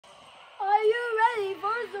Are you ready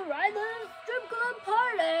for the Riders Strip Club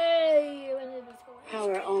party?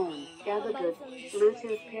 Power on. Gather good.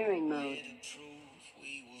 Bluetooth pairing mode.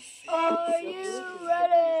 Are you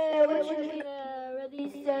ready? What you looking at? Ready,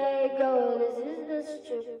 say, go. This is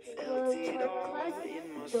the Strip Club class.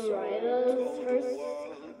 The Riders first.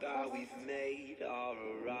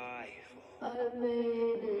 I've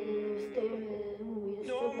made a statement.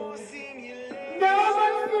 No more simulation.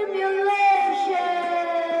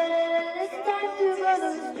 It's time to go to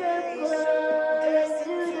the strip club. Let's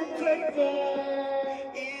do the twerk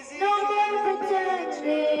dance. No more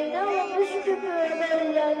pretending. No more stripper, but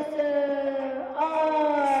dancer.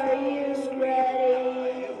 Are you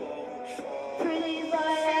ready? Pretty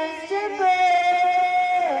fine stripper.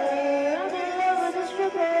 I'm in love with a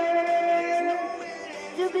stripper.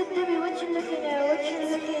 Doobie, what you looking at? What you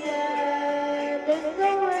looking at? There's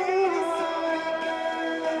nowhere to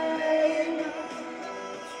hide.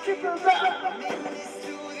 Stripper rock.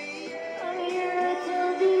 I'm here till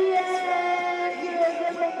the end. Here,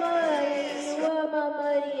 get my money. Where my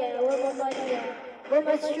money at? Where my money at? Where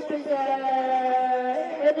my strippers at?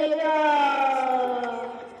 Where they are?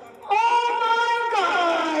 Oh my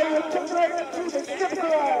God! Let's right to the strip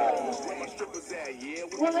club.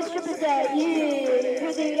 Where my strippers at? Yeah,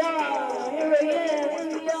 here they are. Here I am.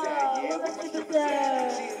 Here we are. Where my strippers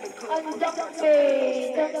at? Undunk me,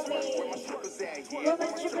 dunk me. Where my strippers at? Yeah, where my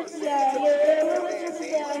strippers at?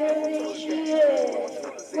 Here she is.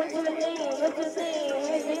 What's her name? Her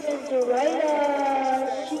name is Dorita.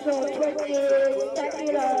 She gon' twerk it, stack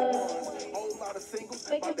it up.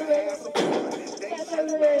 Make it blitz, stack her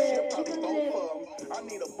lip, chick a lip.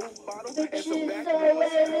 Bitches so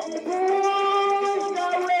wet in the pool,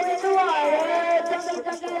 not wet in the water.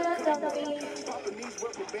 Dunk me. Pop the knees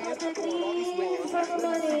for the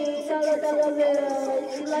money, dollar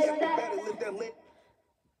bills. You like that?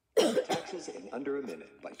 Taxes in under a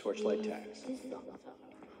minute by Torchlight Tax.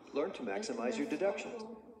 Learn to maximize your deductions.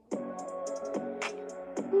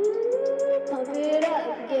 Pump it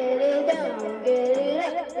up, get it down, get it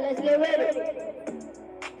up. Let's get ready.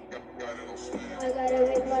 I gotta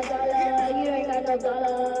make my dollar, you ain't got no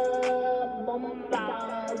dollar.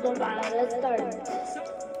 Bomba, let's start.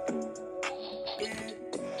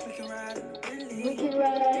 We can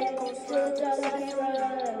ride, till the last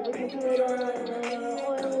ride. We can put on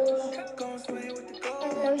oil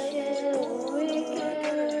and lotion. We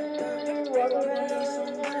can walk around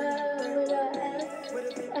with our ass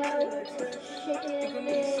out, shaking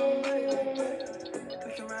it.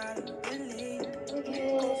 We can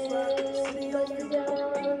bust it down,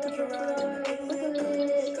 we can ride, look at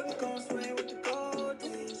it.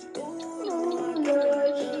 Oh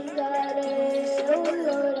Lord, she got it. Oh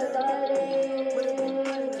Lord, I got it.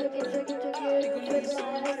 Took it, took my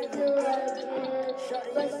ass till I can.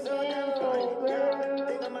 Bust down, girl.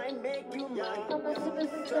 I'm a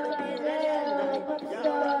superstar now, pop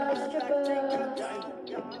star, stripper.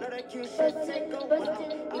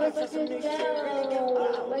 Bust it down,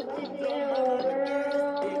 bust it down, girl.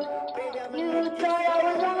 You thought I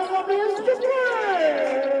was only gonna be a stripper.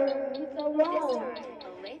 You thought wrong.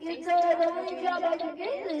 You thought the only job I could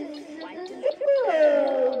get is the stripper.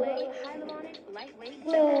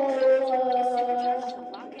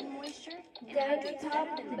 Daddy top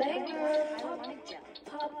banger,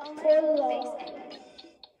 pop cola.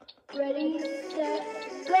 Ready, set,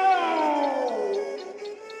 go!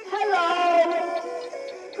 Hello!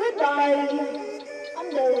 Goodbye! I'm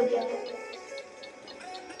done with you.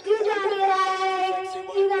 You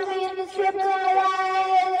got me in the strip club,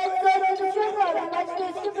 let's go to the strip club and watch the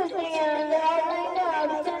strippers stand. They're all lined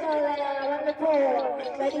up, Tenderland on the pole.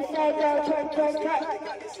 Ready, set, go, twerk.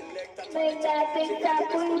 Make that big fat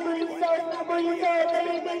booty, so booty, so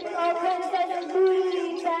baby, all princess booty,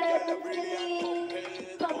 fat up the city.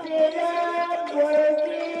 Pump it up, work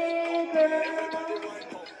it, girl.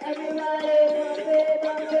 Everybody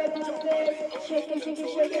pump it, shake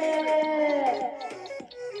it.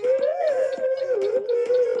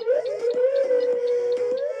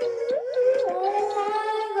 Oh my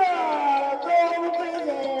God, go crazy,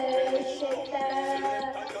 shake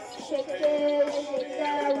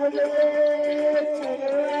that, wiggle it, turn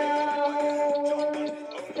around,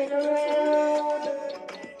 spin around.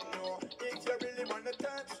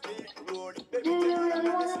 Do you really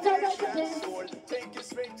wanna touch this? Take you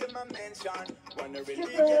straight to my mansion. Wanna really get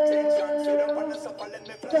attention, so don't wanna suffer, let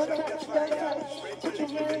me flash up your fire. Put your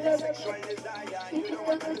hands up, you know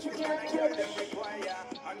what you can't touch.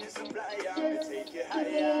 I'm your supplier, take you higher.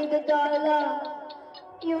 Give me the dollar,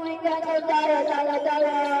 you ain't got no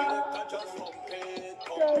dollar.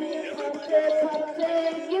 So you pump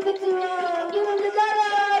it, give it to him, give him the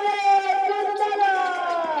dollar,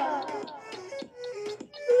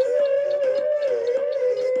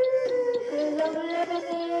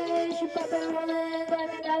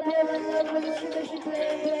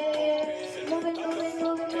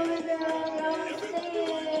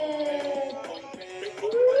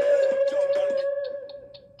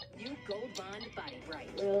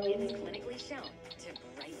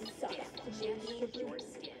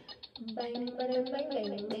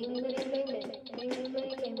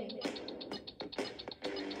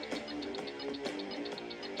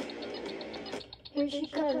 Here she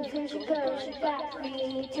comes, she got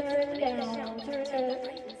me. Turn down, turn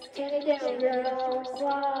it down, girl.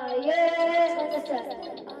 Quiet on the set.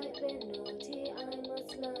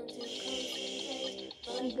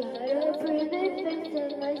 She got a pretty face,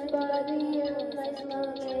 a nice body, and a nice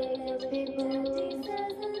legs, and big boobs.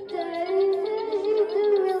 Daddy says she's do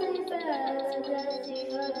really bad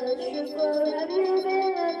dancing on the strip club. Have you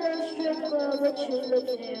been at the strip club? What you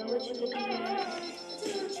looking at? What you looking at?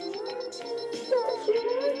 Don't you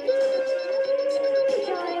want to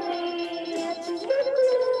join me at the strip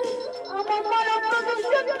club? I'm a motherfucking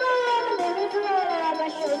strip club. Let me grab my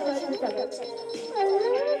shows for 2 seconds. I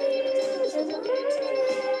love you, doesn't matter.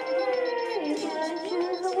 You can't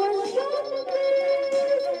choose the one shot to do.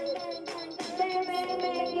 Baby,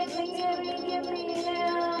 give me now.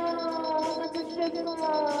 I'm at the strip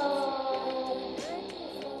club.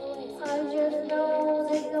 I just know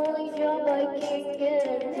there's the only job I can't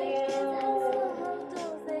get now.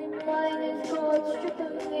 Mine is called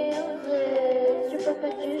stripping music, stripper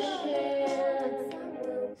magician.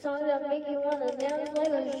 Songs that make you wanna dance like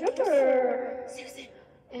a stripper.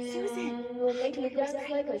 And will make you dance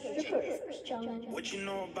like a stripper. Challenge. What you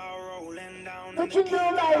know about rolling down? What you know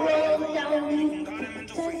about rolling down?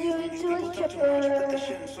 Turn you into a stripper.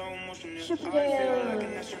 Strip down.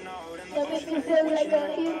 That makes you feel like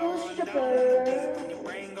an evil stripper.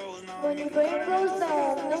 When your brain goes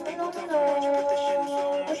numb, no.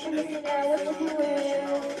 What you looking at? What you doing?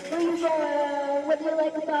 Where you going? What do you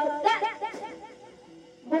like about that?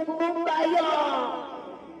 Boom boom fire.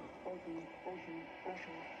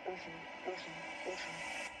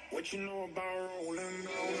 What you know about rolling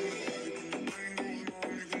down?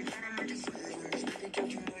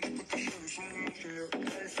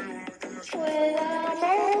 When I'm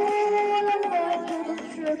old, I'm going to the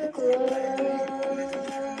strip club.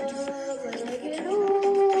 When I get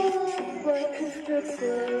old, I'm going to strip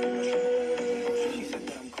club. She said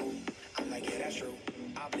that I'm cool. I'm like, yeah, that's true.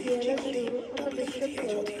 I'll be Yeah, that's true. I'm at the strip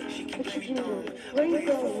club. What you doing? Where you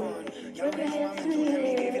going? Rub your hands through the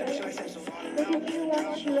air. Look at me,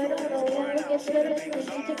 watch you, I don't know. Wanna get better than this.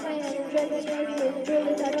 You take my hand and drag me sideways.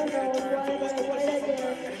 Fearless, I don't know why I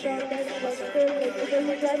dance. Strong dance club, fearless, it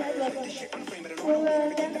doesn't drive club. We'll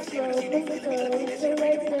dance slow, big slow, stay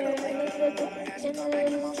right there. And it's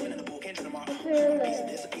I'm fearless.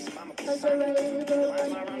 As I rise above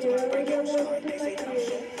my fear, I don't want to be my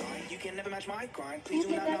fear. You can never match my grind. Please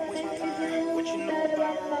You do can not never waste my make time. me What you feel know better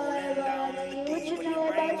about about my rolling down? body. What you know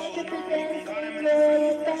about stripping dancing, girl?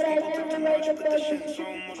 But I never write about the strip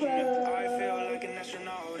I club. feel like an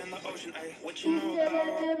astronaut in the ocean. Ay, what He you know said about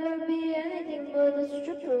I'd never be anything but a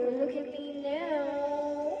stripper. Look at me now.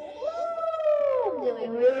 Woo! I'm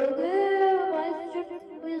doing real good. My strip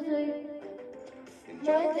music.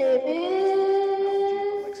 My name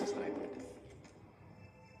is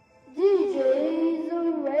DJ's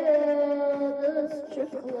around the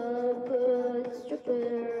strip club,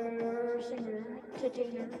 stripper, singer,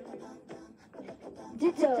 entertainer.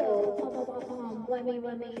 Ditto, pom pom pom pom, whammy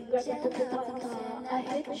whammy, grab it to the top. I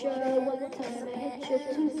hit you 1 time, I hit you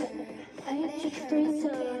 2 times, I hit you 3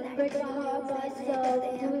 times, break my heart myself,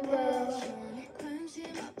 doing well.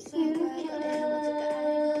 You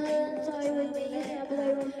can't tie with me, you can't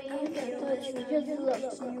play with me, you can't touch me, just look,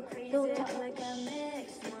 don't talk like that.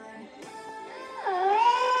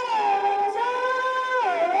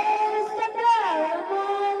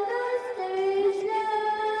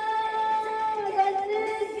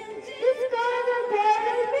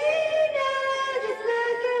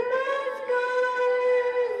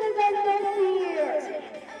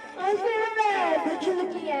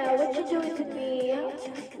 What you doing to me?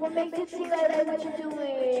 What makes it seem like what you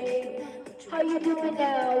doing? How you doing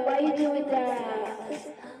now? Why you doing that?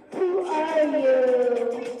 Who are you?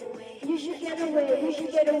 You should get away, you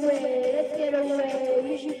should get away. Let's get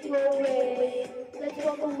away, you should go away. Let's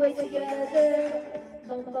walk away together.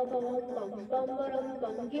 Bum bum bum bum bum bum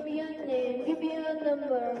bum. Give me your name, give me your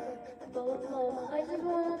number. Bum bum. I just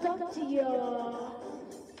wanna talk to you.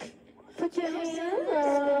 Put your hands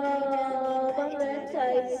up, I'm that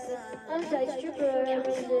type. I'm type stripper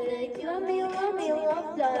music. Love me,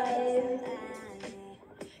 love dive.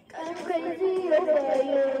 I'm crazy over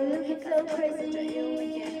you, you get so crazy.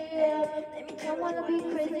 I wanna be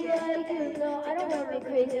crazy like you. No, I don't wanna be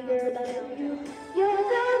crazy girl like you. You're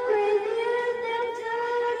so crazy and I'm so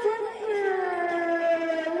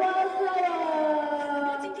trigger. What's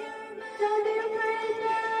up? Don't be afraid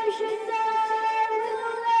now, she's there.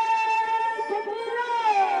 Pump it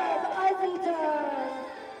up, I see time.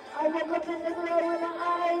 I woke up in the club with my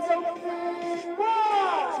eyes open.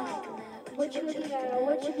 What? What you looking at?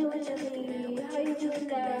 What you doing to me? How you doing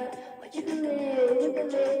that?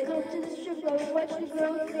 Wiggle, come to the strip club, watch the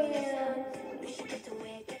girls dance.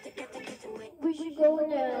 We should go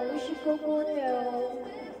now, we should go now.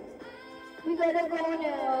 We gotta go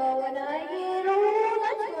now. When I get old,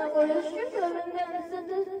 I just wanna go to the strip club and dance at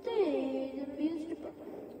the stage and be a stripper.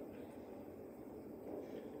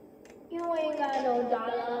 You ain't got no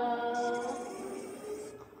dollar.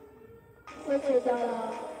 What's your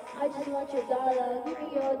dollar? I just want your dollar. Give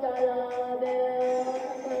me your dollar bill.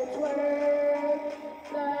 I'm gonna twerk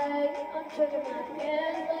like I'm twerking my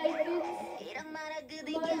hands like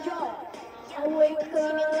it's my job. I wake up,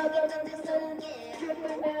 I'm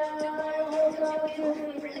dripping out, hold on to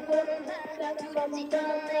me, that's my mom,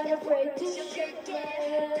 not afraid to shake my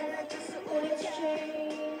hands, in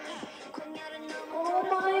exchange. Oh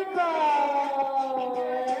my God,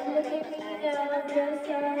 look at me now, I'm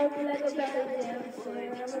dressed up like a belly dancer,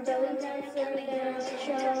 I'm a belly dancer now,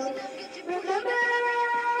 show. Remember,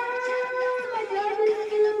 my job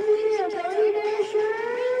is gonna be a belly dancer,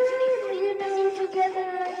 you know,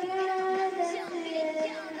 together again, that's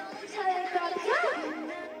it. I got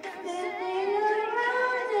time, spinning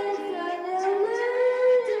around inside the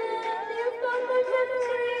illusion, if I'm a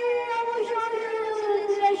memory, I will show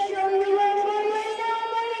you, let's show you where I'm going now,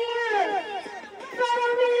 here.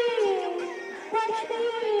 Follow me, watch me,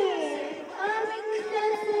 I'm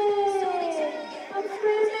dancing, I'm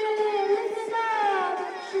screaming, listen up,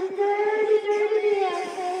 she's dirty, dirty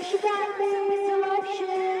dancing, she got me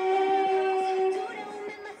watching,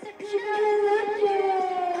 she got me looking,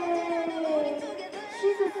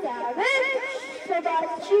 she's a savage, so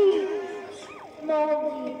bad she,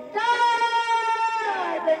 maldita,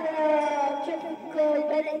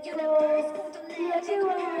 Benito, let you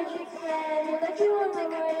want she can, let you want the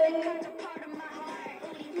way.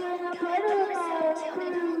 You're not part of my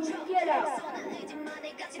crew, get out.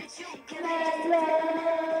 Mad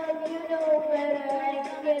love, you know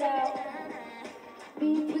better, get out.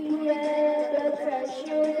 BPM, blood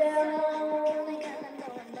pressure down.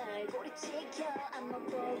 I'm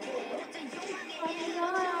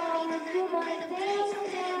gonna do my dance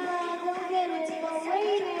now, don't get in my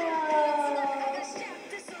way now.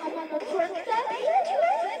 I'm on the twerk that bitch.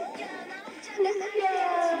 Let's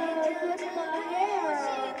go, look at my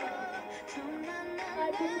hair.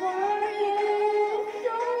 I've been working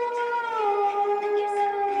so long.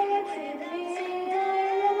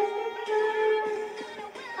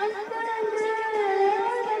 I'm gonna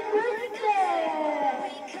live my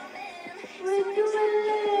birthday. We're doing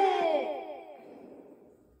it.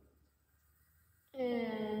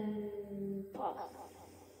 And pause.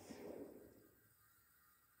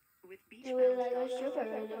 Do it like a stripper,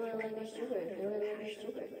 do it like a stripper, do it like a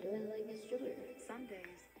stripper, do it like a stripper. Some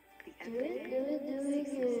days, the Do it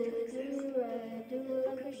good, do it right, do it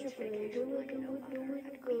like a stripper, do it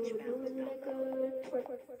good, do it like a twerk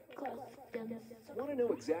class dance. Want to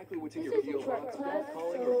know exactly what's in This your is a PO twerk box class, without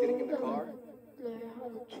calling or getting in the so car? learn how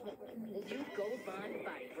to twerk. New Gold Bond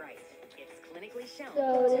Body Bright. It's clinically shown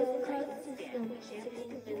So to this class brighten is skin,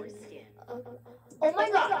 champion your skin. oh my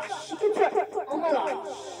gosh, she can twerk. Oh my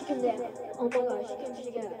gosh, she can dance. Oh my gosh,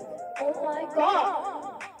 she can. Oh my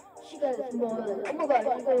god, she got a smile. Oh my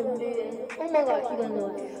gosh, she got a million. Oh my gosh, she got a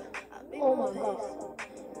million. Oh my god.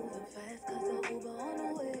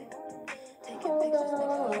 Hold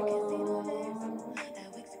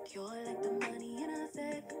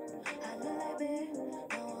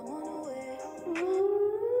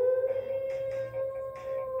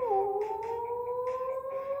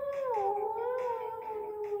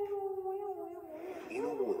on. In a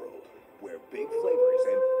world where big flavors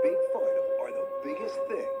and big fun are the biggest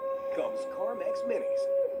thing, comes Carmex Minis.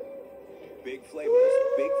 Big flavors,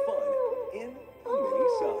 big fun in a mini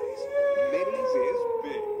size. Minis is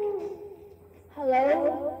big.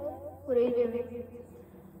 Hello? What are you doing?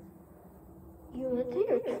 You went to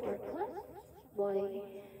your twerk class? Why?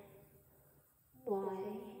 Why?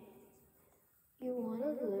 You want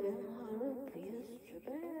to learn how to be a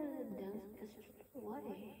stripper and dance a stripper? Why?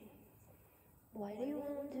 Why do you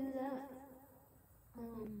want to do that?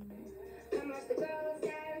 Come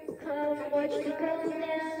watch the girls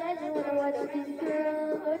dance. I just want to watch these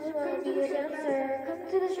girls. I just want to be a dancer.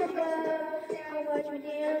 Come to the strip club. Come watch me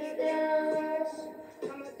dance.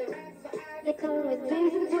 They come with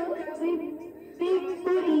big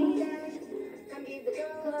booties. Come give the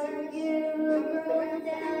girls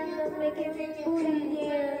dance. I'm making booty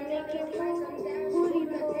dance. Making booty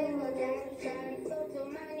dance.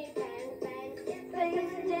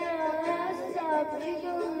 Face down, ass up,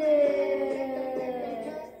 jiggling.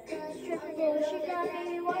 Stripper, she got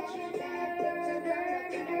me watching her.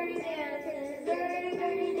 Dirty,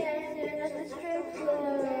 dirty dancing at the strip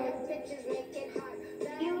club.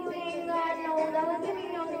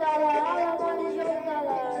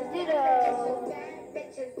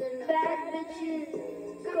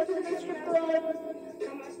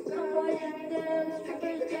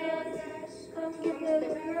 strippers dance. Come get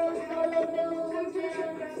the girls, dollar bills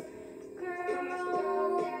dance.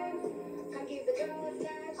 Girls.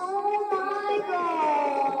 Oh my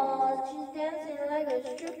god, she's dancing like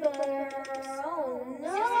a stripper. Oh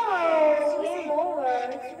no, game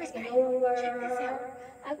over. It's freaking over.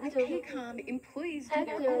 With Paycom, employees do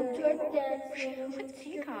their Actor, own twerk dancing with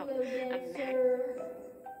Paycom. dancer.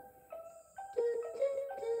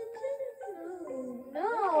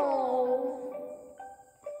 No,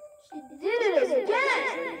 she did it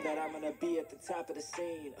again. That I'm gonna be at the top of the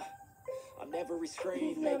scene. I'll never restrain,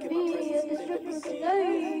 He's gonna making be my at presence the live in stripper the scene.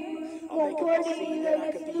 tonight. I'll One make them party see that I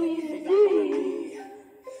like could it's be New anything Year's I wanna Eve. be.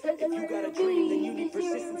 That's If you got a dream, then you need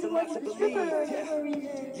persistence and lots of belief.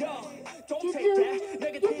 Yeah. Yo, don't take that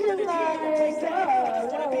negative energy and replace that. I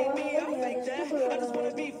just wanna be me, I'll fake that. I just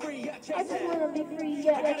wanna be free, I I chase just that. wanna be free,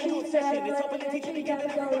 yeah, I I got no chase obsession, that. it's open and I teaching me, chase giving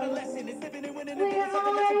that everyone a dollar. lesson. It's living and winning and Where doing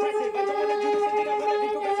something that's impressive. I don't wanna do the same thing, I wanna be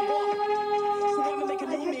progressive. So I'ma make a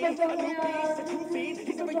new me, a new beast, a true fiend.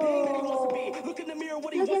 He's everything that he wants to be. Look in the mirror,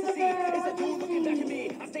 what he wants to see is a dude looking back at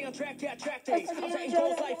me. I stay on track, yeah, track things. I'm setting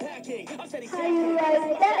goals, life hacking. I'm setting How you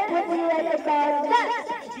like that? What do you like about that?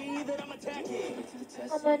 strategy that I'm attacking.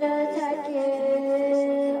 I'm gonna attack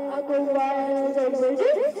it. I'll go wild over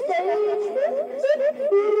this stage.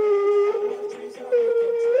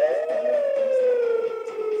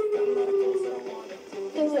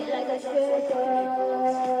 Do it like a stripper.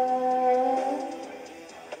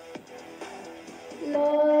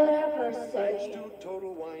 Lord have mercy.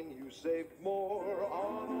 Total Wine, you saved more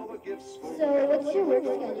on all the gifts for So, what's your work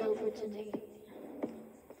schedule for tonight?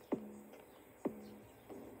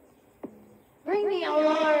 Bring the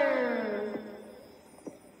alarm!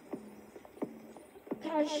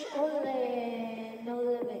 Cash only, no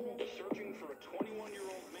limit. Searching for a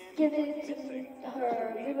 21-year-old man Give it to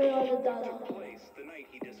her. Give her all the dollar. place the night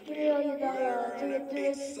he disappeared. Give her all your dollar. Do it, do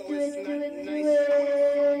it, do it, do it, do it.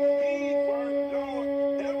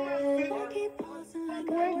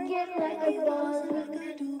 Work it like a boss with a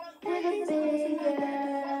big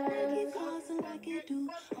ass.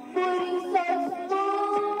 Booty so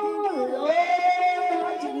small,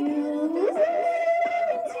 Lord, you.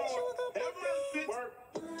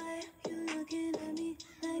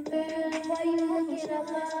 Man, why you looking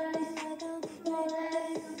at my small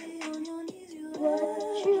ass?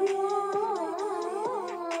 What you want?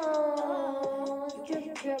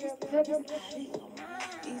 Drip, drip, drip.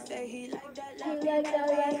 He say he like that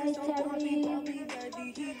laffy taffy.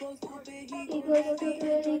 He goes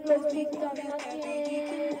stupid, he goes big dog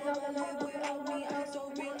knocking.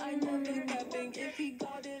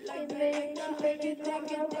 It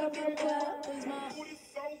make it clap.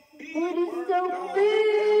 Booty's so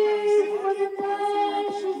big for the night,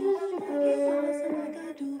 she's a stripper.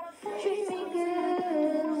 Treat me good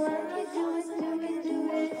when you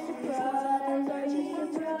do it. Surprise, are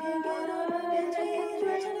you surprised? I can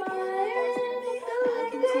twist my hands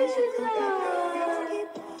like this is life.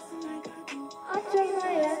 I turn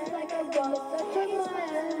my ass like a boss. I turn my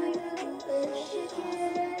ass like a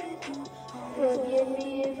chicken. Forgive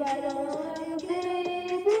me if I don't have a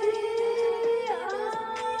big booty.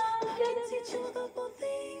 I'm gonna teach you a couple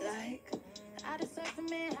things like how to surf a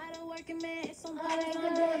man, how to work a man. It's some body on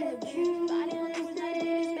the truth. Body on the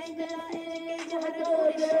stage, that I educate you how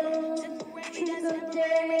to do it. Truth or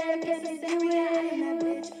dare, can you do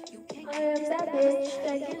it? I am that bitch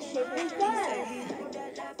that can shake his ass.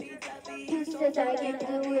 He says I can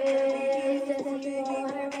do it. He says he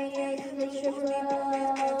won't hurt me as the stripper.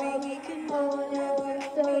 Oh no, I'm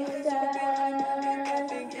so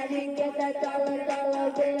sad. I didn't get that dollar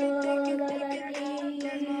bill that I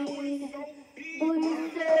need.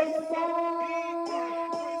 Booty so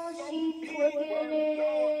small, she's twerking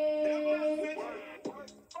it.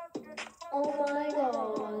 Oh my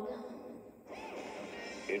god.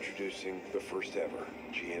 Introducing the first ever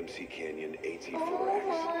GMC Canyon Oh AT4X.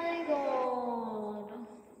 my god.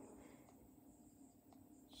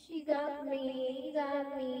 She got me.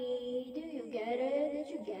 Do you get it? Did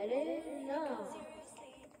you get it? No.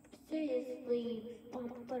 Seriously.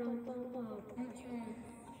 Bum, ba-dum, bum, bum.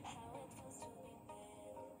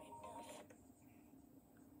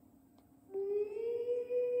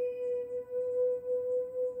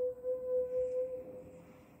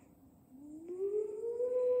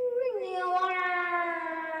 Ring the alarm.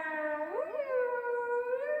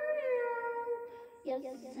 Yes,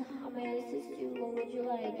 how may I assist you? What would you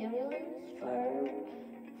like? Ambulance?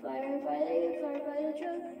 Firefighter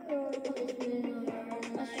truck? Or policeman?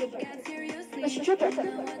 Or a stripper?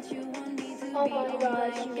 Oh my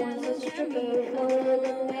god, she wants a stripper. Oh,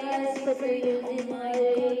 the man, but they're using my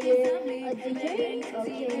a DJ?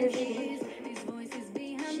 Okay, here she is.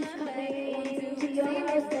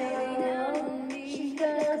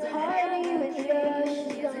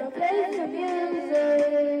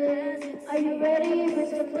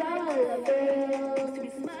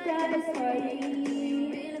 Surprise party.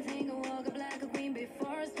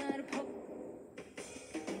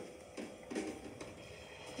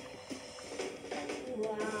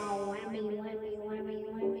 Wow, whammy, whammy, whammy,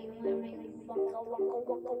 whammy, whammy, waka, waka,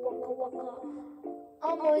 waka, waka, waka.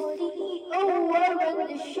 I'm a CEO, I run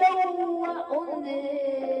the show, I own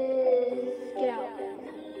this. Get out.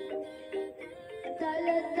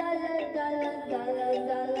 Dollar, dollar, dollar, dollar,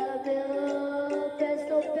 dollar bill.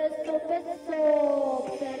 Peso, peso,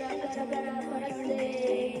 peso. Better, better, better, better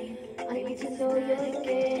say. I need to know your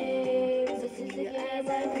game. This is the game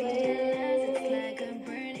I play.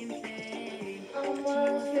 I'm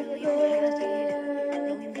a stripper.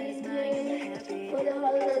 For the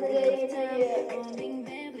holiday year.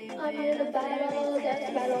 I'm in the battle,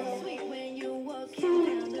 that's battle.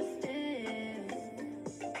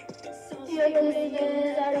 Your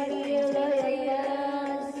goodness, I feel like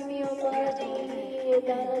yes. Give me your money,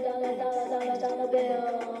 dollar, dollar, dollar, dollar, dollar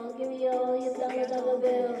bill. Give me all your dollar, dollar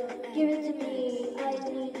bill. Give it to me, I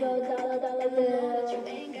need your dollar, dollar bill.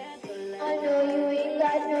 I know you ain't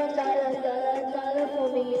got no dollar, dollar, dollar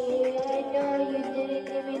for me. I know you didn't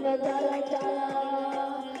give me no dollar,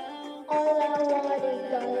 dollar. All I want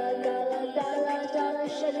is dollar, dollar, dollar, dollar.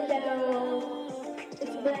 Shut it down.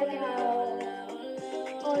 It's blackout.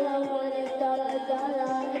 All I want is dollar,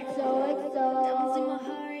 dollar. XO,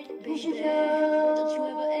 XO. You should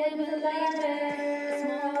know. It doesn't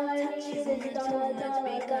matter. All I need is dollar,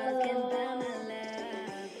 dollar, dollar.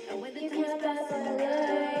 You can't buy my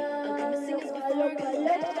love.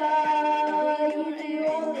 Look, you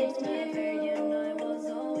always knew.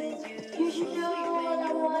 You should know all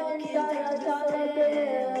I want is dollar, dollar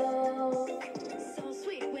bill.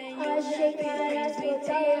 I shake my ass for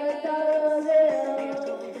dollar, dollar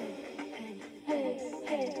bill. Hey,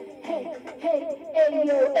 hey, hey, hey, hey,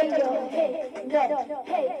 yo, hey, no,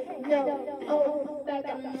 hey, no, oh, back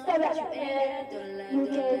up, step out your hand.